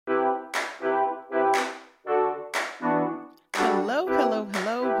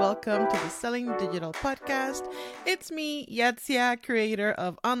welcome to the Selling Digital Podcast. It's me, Yatsia, creator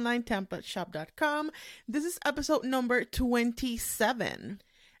of OnlineTemplateShop.com. This is episode number 27.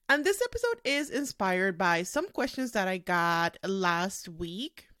 And this episode is inspired by some questions that I got last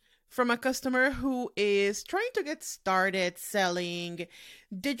week from a customer who is trying to get started selling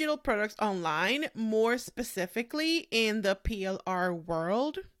digital products online, more specifically in the PLR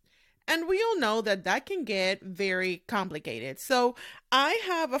world. And we all know that that can get very complicated. So I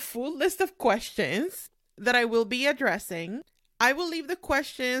have a full list of questions that I will be addressing. I will leave the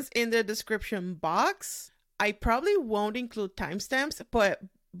questions in the description box. I probably won't include timestamps,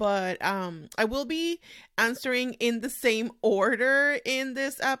 but I will be answering in the same order in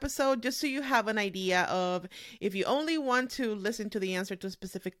this episode, just so you have an idea of, if you only want to listen to the answer to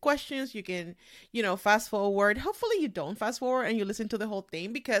specific questions, you can, fast forward. Hopefully you don't fast forward and you listen to the whole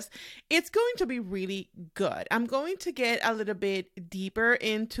thing, because it's going to be really good. I'm going to get a little bit deeper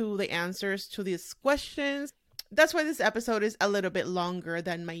into the answers to these questions. That's why this episode is a little bit longer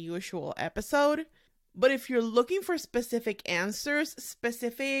than my usual episode. But if you're looking for specific answers, what's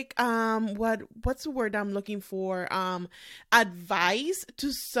the word I'm looking for? Advice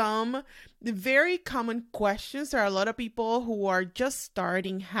to some very common questions there are a lot of people who are just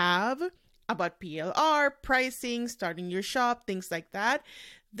starting have about PLR, pricing, starting your shop, things like that.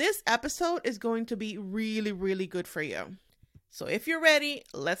 This episode is going to be really, really good for you. So if you're ready,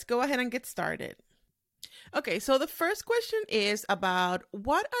 let's go ahead and get started. Okay, so the first question is about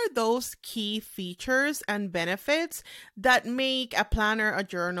what are those key features and benefits that make a planner, a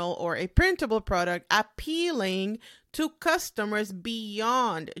journal, or a printable product appealing to customers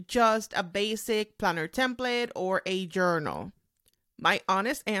beyond just a basic planner template or a journal? My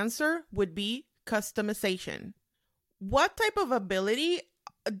honest answer would be customization. What type of ability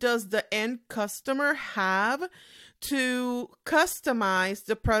does the end customer have to customize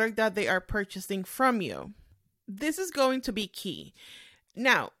the product that they are purchasing from you? This is going to be key.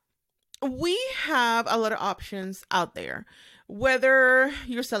 Now, we have a lot of options out there. Whether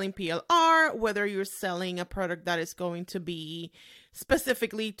you're selling PLR, whether you're selling a product that is going to be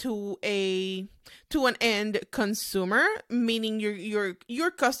specifically to an end consumer, meaning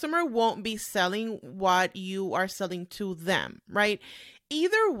your customer won't be selling what you are selling to them, right?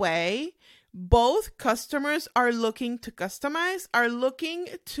 Either way, both customers are looking to customize, are looking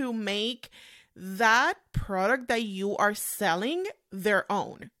to make that product that you are selling their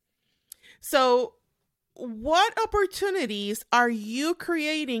own. So what opportunities are you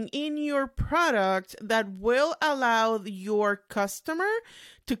creating in your product that will allow your customer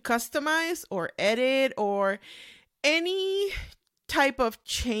to customize or edit or any type of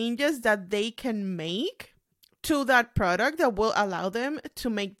changes that they can make to that product that will allow them to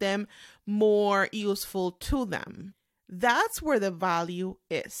make them more useful to them? That's where the value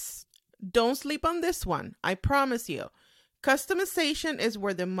is. Don't sleep on this one. I promise you. Customization is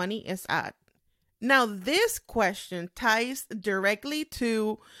where the money is at. Now, this question ties directly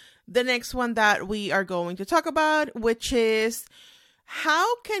to the next one that we are going to talk about, which is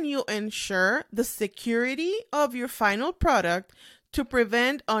how can you ensure the security of your final product to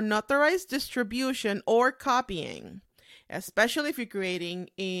prevent unauthorized distribution or copying, especially if you're creating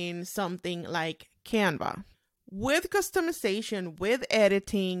in something like Canva. With customization, with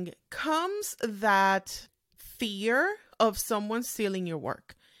editing, comes that fear of someone stealing your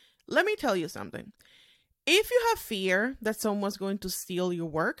work. Let me tell you something. If you have fear that someone's going to steal your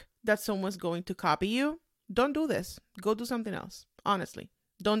work, that someone's going to copy you, don't do this. Go do something else. Honestly,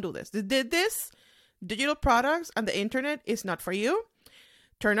 don't do this. This digital products and the internet is not for you.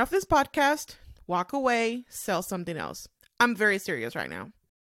 Turn off this podcast, walk away, sell something else. I'm very serious right now.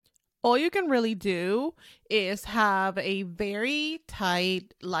 All you can really do is have a very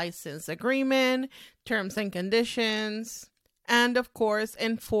tight license agreement, terms and conditions, and of course,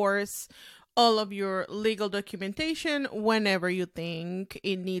 enforce all of your legal documentation whenever you think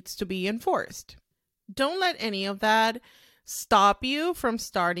it needs to be enforced. Don't let any of that stop you from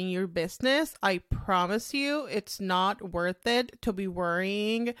starting your business. I promise you, it's not worth it to be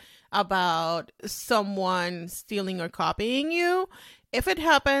worrying about someone stealing or copying you. If it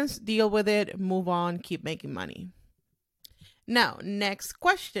happens, deal with it, move on, keep making money. Now, next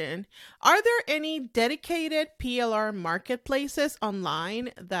question. Are there any dedicated PLR marketplaces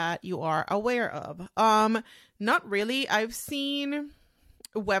online that you are aware of? Not really. I've seen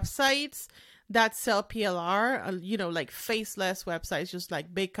websites that sell PLR, like faceless websites, just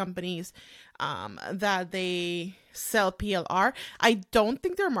like big companies that they sell PLR. I don't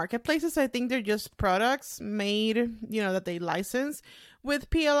think they're marketplaces. I think they're just products made, that they license with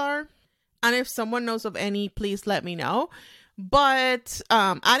PLR. And if someone knows of any, please let me know. But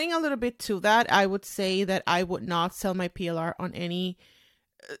adding a little bit to that, I would say that I would not sell my PLR on any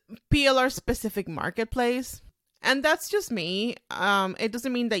PLR specific marketplace. And that's just me. It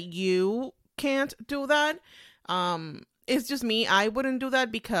doesn't mean that you can't do that. It's just me. I wouldn't do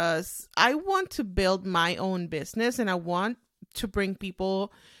that because I want to build my own business and I want to bring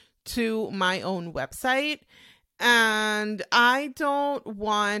people to my own website. And I don't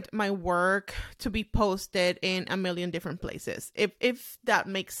want my work to be posted in a million different places, if that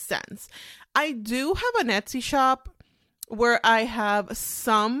makes sense. I do have an Etsy shop where I have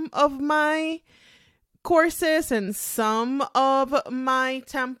some of my courses and some of my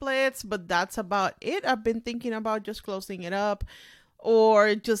templates, but that's about it. I've been thinking about just closing it up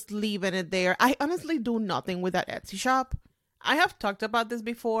or just leaving it there. I honestly do nothing with that Etsy shop. I have talked about this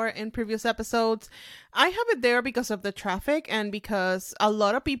before in previous episodes. I have it there because of the traffic and because a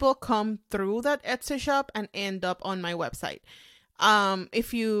lot of people come through that Etsy shop and end up on my website.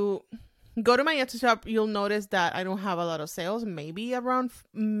 If you go to my Etsy shop, you'll notice that I don't have a lot of sales, maybe around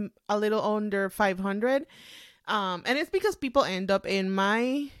a little under 500. And it's because people end up in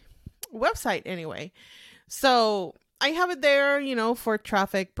my website anyway. So I have it there, for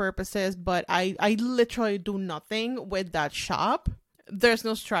traffic purposes, but I literally do nothing with that shop. There's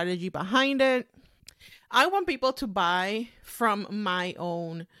no strategy behind it. I want people to buy from my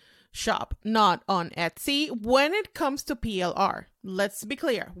own shop, not on Etsy. When it comes to PLR, let's be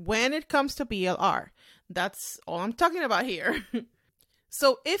clear. When it comes to PLR, that's all I'm talking about here.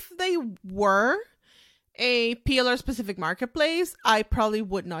 So if they were a PLR specific marketplace, I probably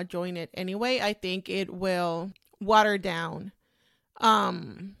would not join it anyway. I think it will water down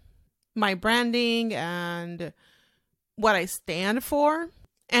my branding and what I stand for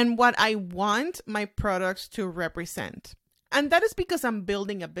and what I want my products to represent. And that is because I'm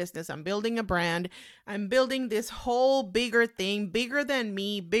building a business. I'm building a brand. I'm building this whole bigger thing, bigger than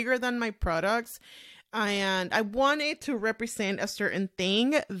me, bigger than my products. And I want it to represent a certain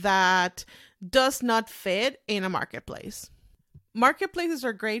thing that does not fit in a marketplace. Marketplaces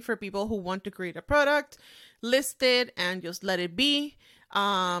are great for people who want to create a product, list it, and just let it be.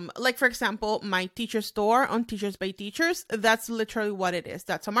 Like, for example, my teacher store on Teachers by Teachers, that's literally what it is.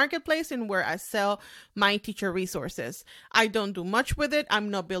 That's a marketplace in where I sell my teacher resources. I don't do much with it. I'm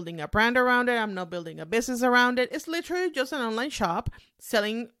not building a brand around it. I'm not building a business around it. It's literally just an online shop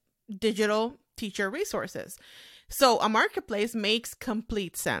selling digital teacher resources. So a marketplace makes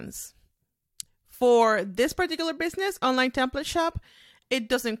complete sense. For this particular business, online template shop, it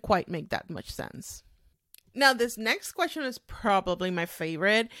doesn't quite make that much sense. Now, this next question is probably my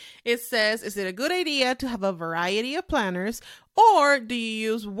favorite. It says, is it a good idea to have a variety of planners, or do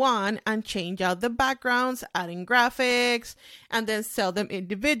you use one and change out the backgrounds, adding graphics, and then sell them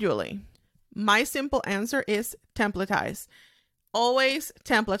individually? My simple answer is templatize. Always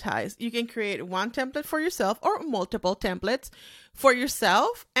templatize. You can create one template for yourself or multiple templates for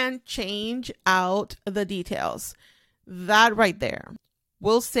yourself and change out the details. That right there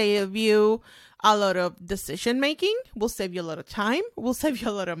will save you a lot of decision making, will save you a lot of time, will save you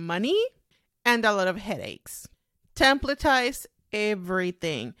a lot of money, and a lot of headaches. Templatize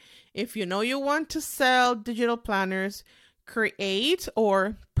everything. If you know you want to sell digital planners, create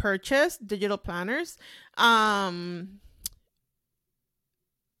or purchase digital planners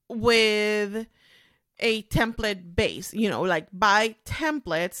with a template base, like buy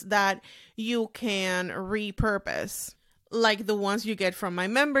templates that you can repurpose, like the ones you get from my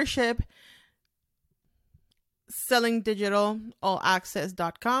membership,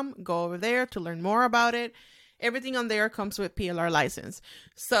 sellingdigitalallaccess.com. Go over there to learn more about it. Everything on there comes with PLR license.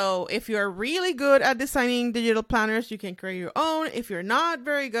 So if you're really good at designing digital planners, you can create your own. If you're not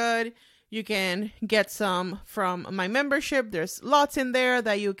very good, you can get some from my membership. There's lots in there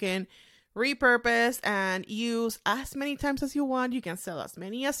that you can repurpose and use as many times as you want. You can sell as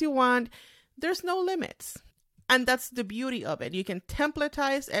many as you want. There's no limits. And that's the beauty of it. You can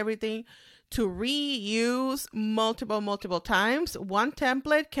templatize everything to reuse multiple times. One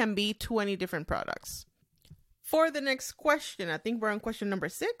template can be 20 different products. For the next question, I think we're on question number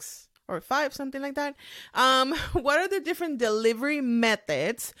 6 or 5, something like that. What are the different delivery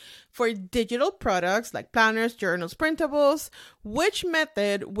methods for digital products like planners, journals, printables? Which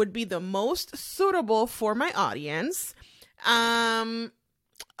method would be the most suitable for my audience?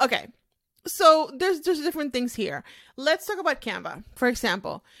 Okay. So there's different things here. Let's talk about Canva. For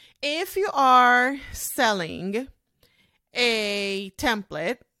example, if you are selling a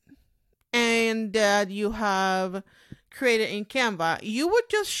template and that you have created in Canva, you would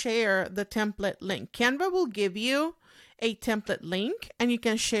just share the template link. Canva will give you a template link and you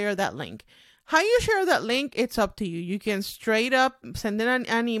can share that link. How you share that link, it's up to you. You can straight up send in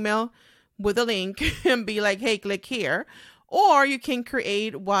an email with a link and be like, hey, click here. Or you can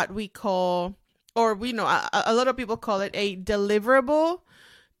create what we call, or we know a lot of people call it a deliverable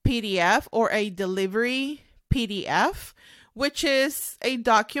PDF or a delivery PDF, which is a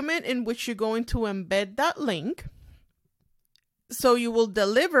document in which you're going to embed that link. So you will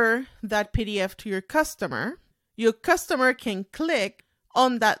deliver that PDF to your customer. Your customer can click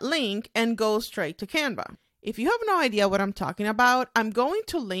on that link and go straight to Canva. If you have no idea what I'm talking about, I'm going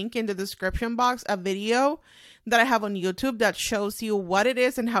to link in the description box a video that I have on YouTube that shows you what it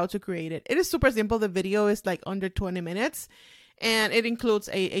is and how to create it. It is super simple. The video is like under 20 minutes and it includes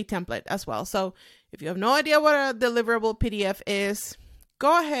a template as well. So if you have no idea what a deliverable PDF is,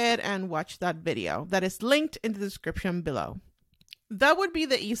 go ahead and watch that video that is linked in the description below. That would be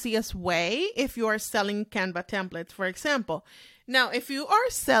the easiest way if you are selling Canva templates, for example. Now, if you are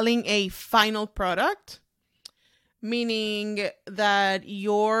selling a final product, meaning that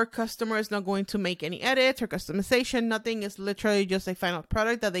your customer is not going to make any edits or customization, nothing, is literally just a final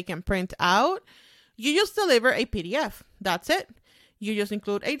product that they can print out, you just deliver a PDF. That's it. You just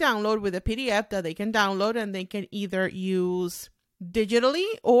include a download with a PDF that they can download and they can either use digitally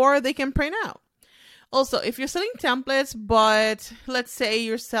or they can print out. Also, if you're selling templates, but let's say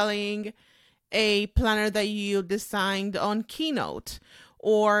you're selling a planner that you designed on Keynote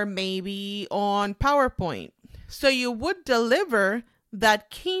or maybe on PowerPoint, so you would deliver that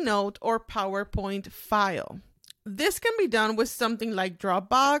Keynote or PowerPoint file. This can be done with something like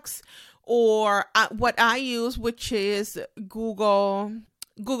Dropbox or what I use, which is Google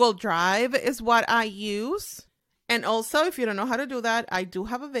Drive is what I use. And also, if you don't know how to do that, I do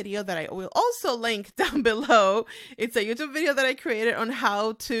have a video that I will also link down below. It's a YouTube video that I created on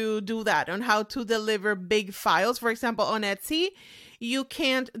how to do that, on how to deliver big files. For example, on Etsy, you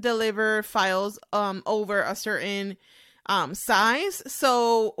can't deliver files over a certain size.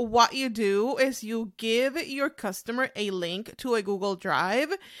 So what you do is you give your customer a link to a Google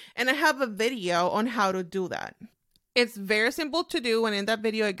Drive, and I have a video on how to do that. It's very simple to do, and in that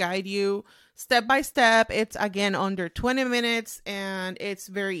video I guide you step by step. It's again under 20 minutes and it's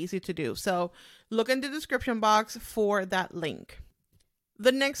very easy to do. So look in the description box for that link.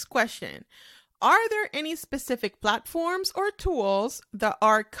 The next question: are there any specific platforms or tools that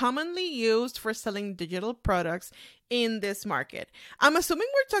are commonly used for selling digital products in this market? I'm assuming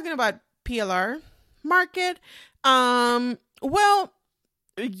we're talking about PLR market. Well,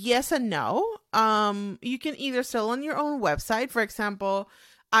 yes and no. You can either sell on your own website. For example,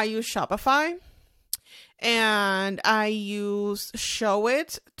 I use Shopify and I use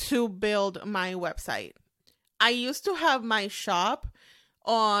Showit to build my website. I used to have my shop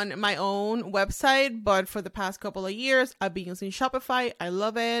on my own website, but for the past couple of years, I've been using Shopify. I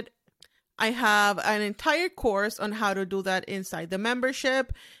love it. I have an entire course on how to do that inside the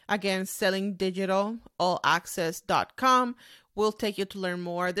membership. Again, Selling Digital, allaccess.com will take you to learn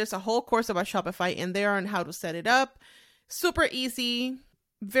more. There's a whole course about Shopify in there on how to set it up. Super easy,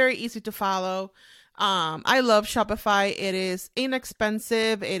 very easy to follow. I love Shopify. It is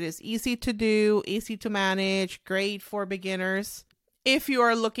inexpensive. It is easy to do, easy to manage, great for beginners. If you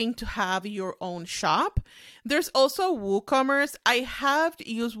are looking to have your own shop, there's also WooCommerce. I have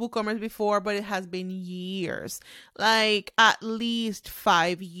used WooCommerce before, but it has been years, like at least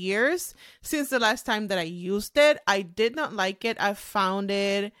 5 years since the last time that I used it. I did not like it. I found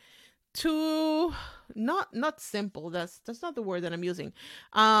it too not simple. That's not the word that I'm using.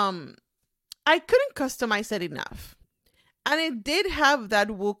 I couldn't customize it enough. And it did have that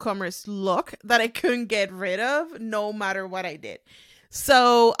WooCommerce look that I couldn't get rid of no matter what I did.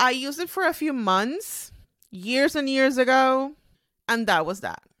 So I used it for a few months, years and years ago, and that was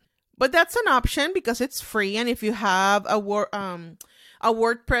that. But that's an option because it's free. And if you have a WordPress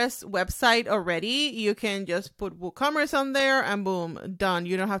website already, you can just put WooCommerce on there and boom, done.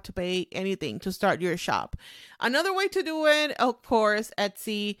 You don't have to pay anything to start your shop. Another way to do it, of course,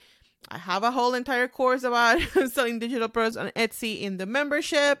 Etsy. I have a whole entire course about selling digital products on Etsy in the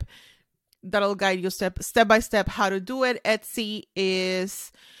membership. That'll guide you step by step how to do it. Etsy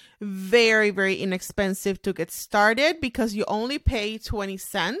is very, very inexpensive to get started because you only pay 20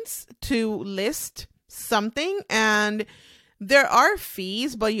 cents to list something. And there are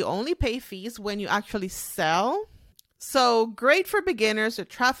fees, but you only pay fees when you actually sell. So great for beginners. The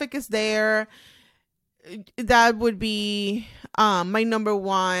traffic is there. That would be my number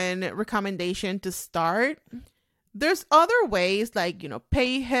one recommendation to start. There's other ways like,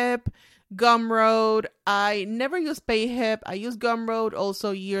 Payhip, Gumroad. I never used Payhip. I used Gumroad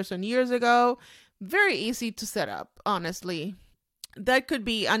also years and years ago. Very easy to set up, honestly. That could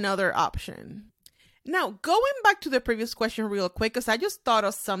be another option. Now, going back to the previous question real quick, because I just thought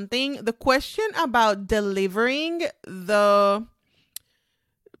of something. The question about delivering the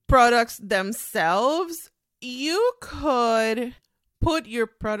products themselves, you could put your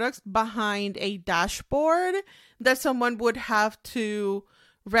products behind a dashboard that someone would have to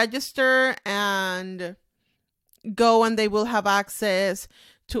register and go, and they will have access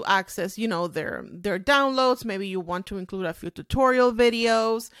to access, their downloads. Maybe you want to include a few tutorial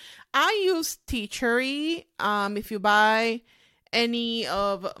videos. I use Teachery. If you buy any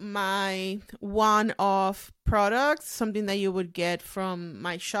of my one-off products, something that you would get from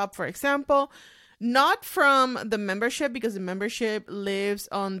my shop, for example, not from the membership, because the membership lives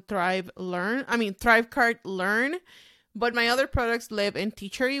on Thrivecart Learn. But my other products live in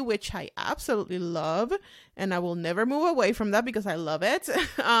Teachery, which I absolutely love. And I will never move away from that because I love it.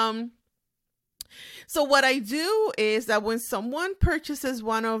 So what I do is that when someone purchases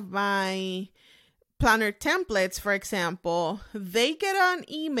one of my planner templates, for example, they get an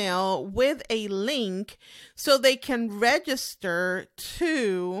email with a link so they can register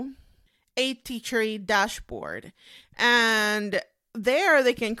to a Teachery dashboard. And there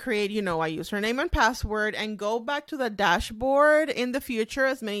they can create, a username and password and go back to the dashboard in the future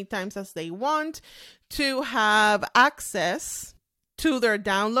as many times as they want to have access to their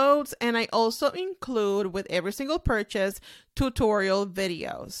downloads. And I also include with every single purchase tutorial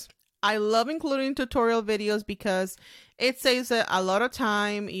videos. I love including tutorial videos because it saves a lot of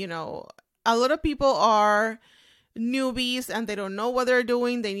time. A lot of people are newbies and they don't know what they're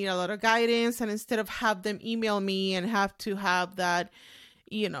doing. They need a lot of guidance, and instead of have them email me and have to have that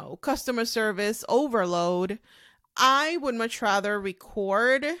customer service overload, I would much rather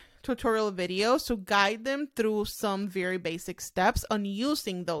record tutorial videos to guide them through some very basic steps on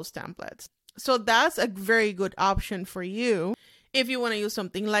using those templates. So that's a very good option for you if you want to use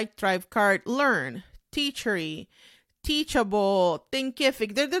something like Thrivecart Learn, Teachery, Teachable,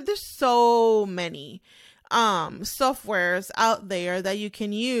 Thinkific. There's so many softwares out there that you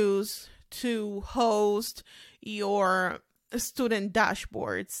can use to host your student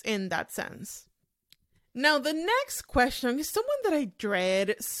dashboards in that sense. Now, the next question is someone that I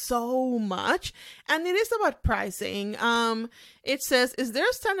dread so much, and it is about pricing. It says, is there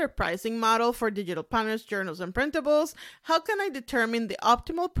a standard pricing model for digital planners, journals, and printables? How can I determine the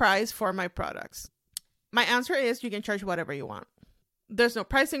optimal price for my products? My answer is you can charge whatever you want. There's no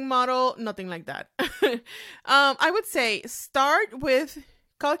pricing model, nothing like that. I would say start with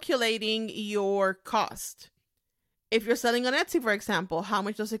calculating your cost. If you're selling on Etsy, for example, how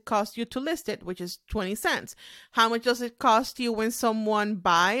much does it cost you to list it, which is 20 cents? How much does it cost you when someone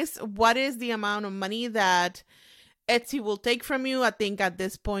buys? What is the amount of money that Etsy will take from you? I think at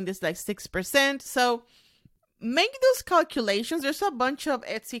this point it's like 6%. So make those calculations. There's a bunch of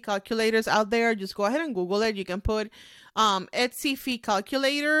Etsy calculators out there. Just go ahead and Google it. You can put Etsy fee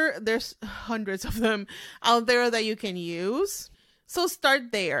calculator. There's hundreds of them out there that you can use. So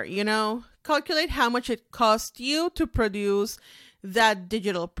start there, calculate how much it costs you to produce that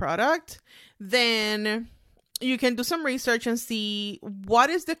digital product. Then you can do some research and see what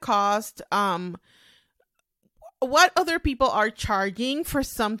is the cost, what other people are charging for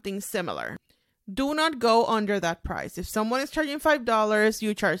something similar. Do not go under that price. If someone is charging $5,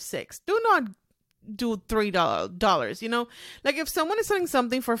 you charge $6. Do not do $3. Like if someone is selling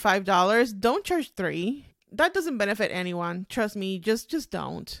something for $5, don't charge $3. That doesn't benefit anyone. Trust me, just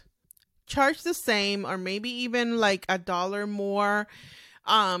don't. Charge the same or maybe even like $1 more.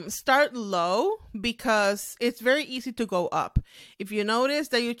 Start low because it's very easy to go up. If you notice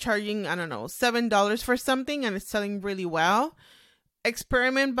that you're charging, $7 for something and it's selling really well,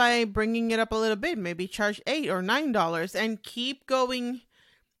 experiment by bringing it up a little bit. Maybe charge $8 or $9 and keep going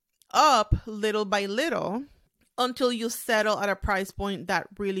up little by little until you settle at a price point that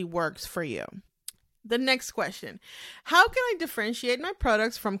really works for you. The next question, how can I differentiate my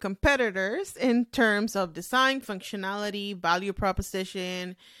products from competitors in terms of design, functionality, value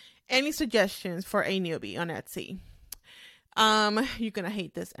proposition? Any suggestions for a newbie on Etsy? You're going to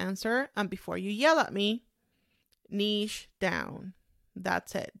hate this answer. And before you yell at me, niche down.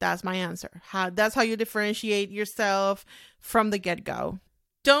 That's it. That's my answer. That's how you differentiate yourself from the get-go.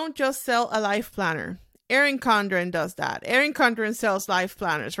 Don't just sell a life planner. Erin Condren does that. Erin Condren sells life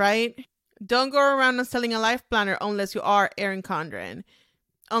planners, right? Don't go around and selling a life planner unless you are Erin Condren.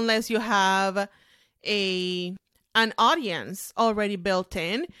 Unless you have an audience already built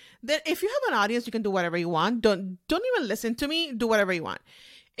in. Then if you have an audience, you can do whatever you want. Don't even listen to me. Do whatever you want.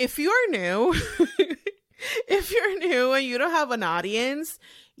 If you're new, If you're new and you don't have an audience,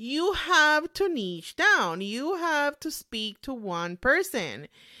 you have to niche down. You have to speak to one person.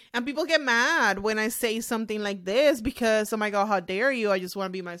 And people get mad when I say something like this because, oh my God, how dare you? I just want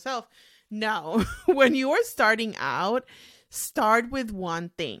to be myself. No, when you are starting out, start with one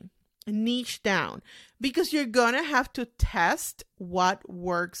thing. Niche down, because you're gonna have to test what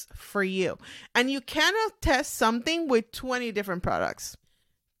works for you. And you cannot test something with 20 different products.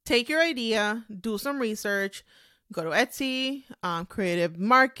 Take your idea, do some research, go to Etsy, Creative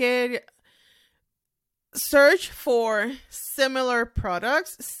Market, search for similar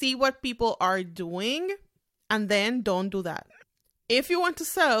products, see what people are doing, and then don't do that. If you want to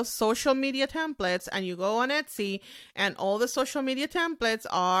sell social media templates and you go on Etsy and all the social media templates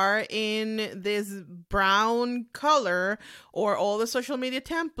are in this brown color, or all the social media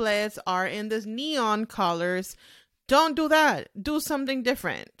templates are in this neon colors, don't do that. Do something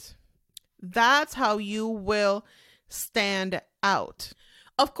different. That's how you will stand out.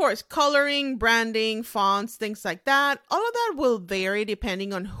 Of course, coloring, branding, fonts, things like that, all of that will vary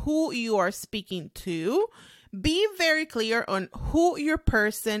depending on who you are speaking to. Be very clear on who your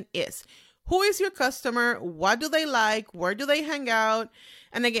person is. Who is your customer? What do they like? Where do they hang out?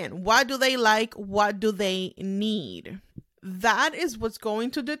 And again, what do they like? What do they need? That is what's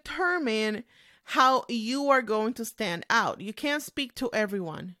going to determine how you are going to stand out. You can't speak to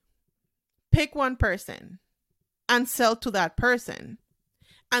everyone. Pick one person and sell to that person.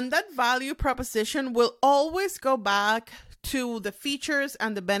 And that value proposition will always go back to the features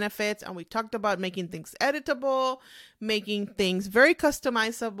and the benefits. And we talked about making things editable, making things very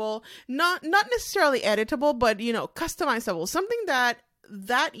customizable, not necessarily editable, but, customizable, something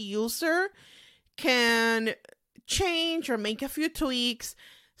that user can change or make a few tweaks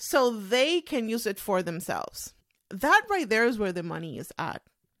so they can use it for themselves. That right there is where the money is at.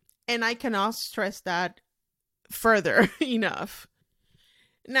 And I cannot stress that further enough.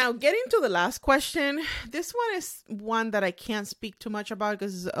 Now, getting to the last question, this one is one that I can't speak too much about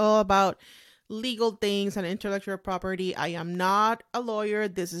because it's all about legal things and intellectual property. I am not a lawyer.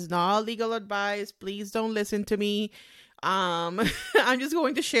 This is not legal advice. Please don't listen to me. I'm just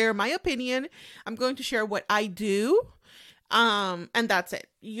going to share my opinion. I'm going to share what I do. And that's it.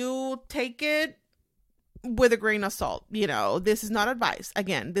 You take it with a grain of salt. This is not advice.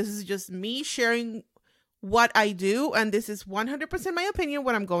 Again, this is just me sharing what I do, and this is 100% my opinion,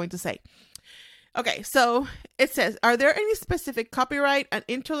 what I'm going to say. Okay, so it says, are there any specific copyright and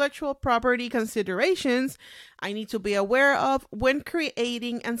intellectual property considerations I need to be aware of when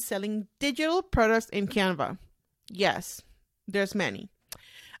creating and selling digital products in Canva? Yes, there's many.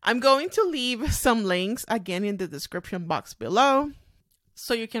 I'm going to leave some links again in the description box below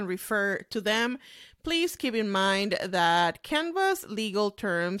so you can refer to them. Please keep in mind that Canva's legal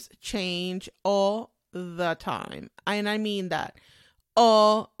terms change all the time. And I mean that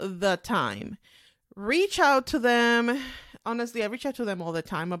all the time. Reach out to them. Honestly, I reach out to them all the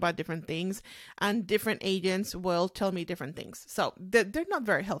time about different things, and different agents will tell me different things. So they're not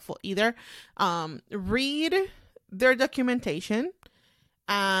very helpful either. Read their documentation,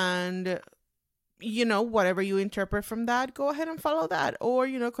 and whatever you interpret from that, go ahead and follow that, or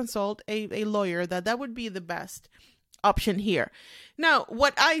consult a lawyer. That would be the best option here. Now,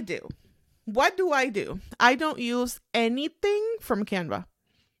 what do I do? I don't use anything from Canva.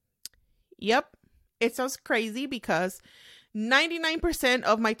 Yep. It sounds crazy because 99%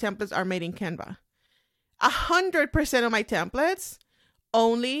 of my templates are made in Canva. 100% of my templates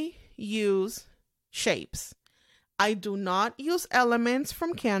only use shapes. I do not use elements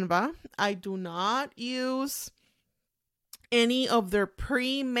from Canva. I do not use any of their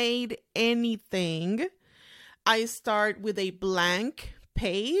pre-made anything. I start with a blank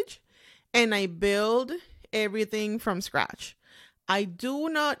page and I build everything from scratch. I do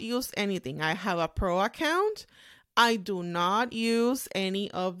not use anything. I have a pro account. I do not use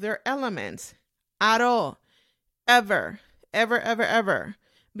any of their elements at all. Ever.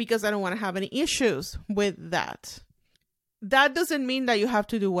 Because I don't want to have any issues with that. That doesn't mean that you have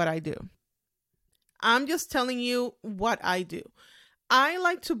to do what I do. I'm just telling you what I do. I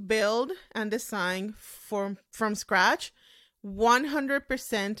like to build and design from scratch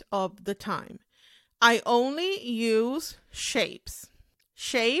 100% of the time. I only use shapes.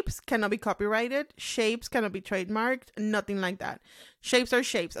 Shapes cannot be copyrighted. Shapes cannot be trademarked. Nothing like that. Shapes are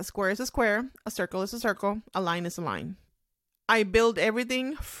shapes. A square is a square. A circle is a circle. A line is a line. I build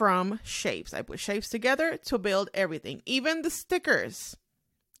everything from shapes. I put shapes together to build everything. Even the stickers.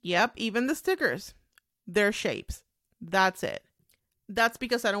 Yep, even the stickers. They're shapes. That's it. That's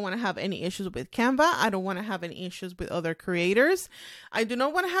because I don't want to have any issues with Canva. I don't want to have any issues with other creators. I do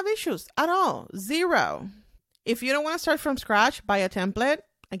not want to have issues at all. Zero. If you don't want to start from scratch, buy a template.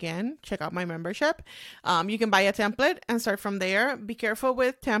 Again, check out my membership. You can buy a template and start from there. Be careful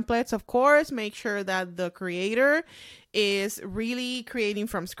with templates, of course. Make sure that the creator is really creating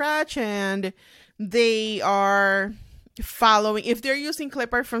from scratch and they are following. If they're using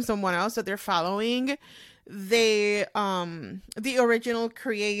clip art from someone else, that they're following the original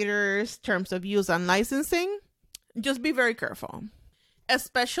creator's terms of use and licensing. Just be very careful,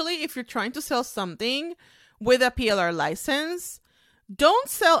 especially if you're trying to sell something with a PLR license. Don't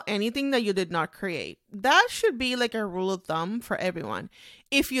sell anything that you did not create. That should be like a rule of thumb for everyone.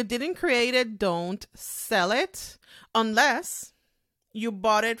 If you didn't create it, don't sell it unless you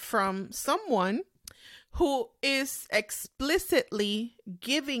bought it from someone who is explicitly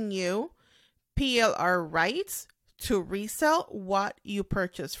giving you PLR rights to resell what you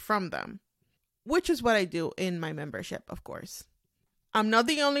purchase from them, which is what I do in my membership, of course. I'm not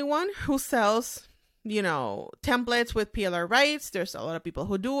the only one who sells, templates with PLR rights. There's a lot of people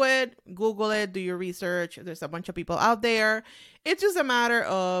who do it. Google it, do your research. There's a bunch of people out there. It's just a matter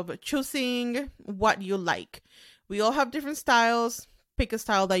of choosing what you like. We all have different styles. Pick a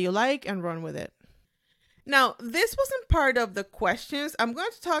style that you like and run with it. Now, this wasn't part of the questions. I'm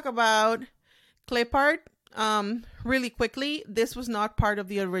going to talk about clip art really quickly. This was not part of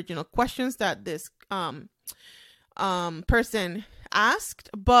the original questions that this person asked,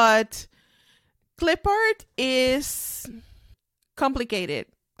 but clip art is complicated.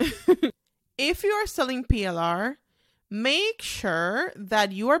 If you are selling PLR, make sure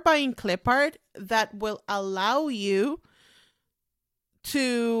that you are buying clip art that will allow you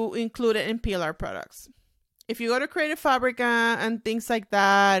to include it in PLR products. If you go to Creative Fabrica and things like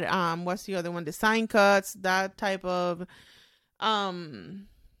that, what's the other one? Design Cuts, that type of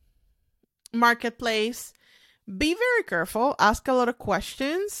marketplace, be very careful. Ask a lot of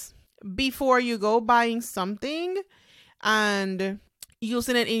questions before you go buying something and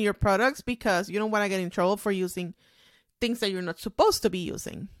using it in your products, because you don't want to get in trouble for using things that you're not supposed to be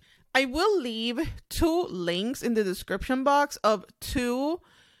using. I will leave 2 links in the description box of 2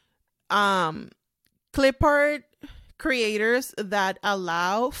 clip art creators that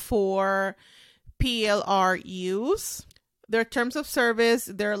allow for PLR use. Their terms of service,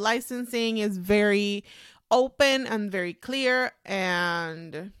 their licensing is very open and very clear,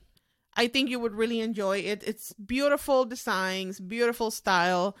 and I think you would really enjoy it. It's beautiful designs, beautiful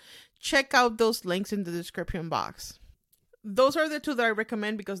style. Check out those links in the description box. Those are the 2 that I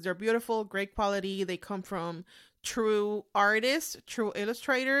recommend because they're beautiful, great quality. They come from true artists, true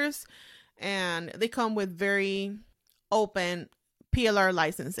illustrators, and they come with very open PLR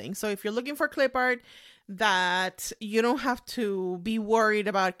licensing. So if you're looking for clip art that you don't have to be worried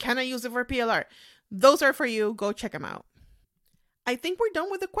about, can I use it for PLR? Those are for you. Go check them out. I think we're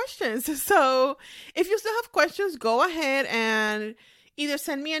done with the questions. So if you still have questions, go ahead and either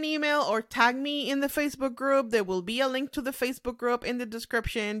send me an email or tag me in the Facebook group. There will be a link to the Facebook group in the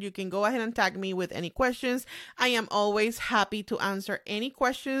description. You can go ahead and tag me with any questions. I am always happy to answer any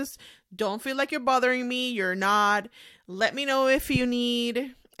questions. Don't feel like you're bothering me. You're not. Let me know if you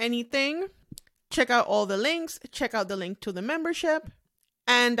need anything. Check out all the links. Check out the link to the membership.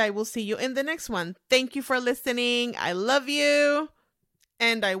 And I will see you in the next one. Thank you for listening. I love you.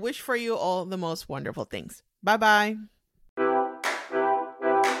 And I wish for you all the most wonderful things. Bye-bye.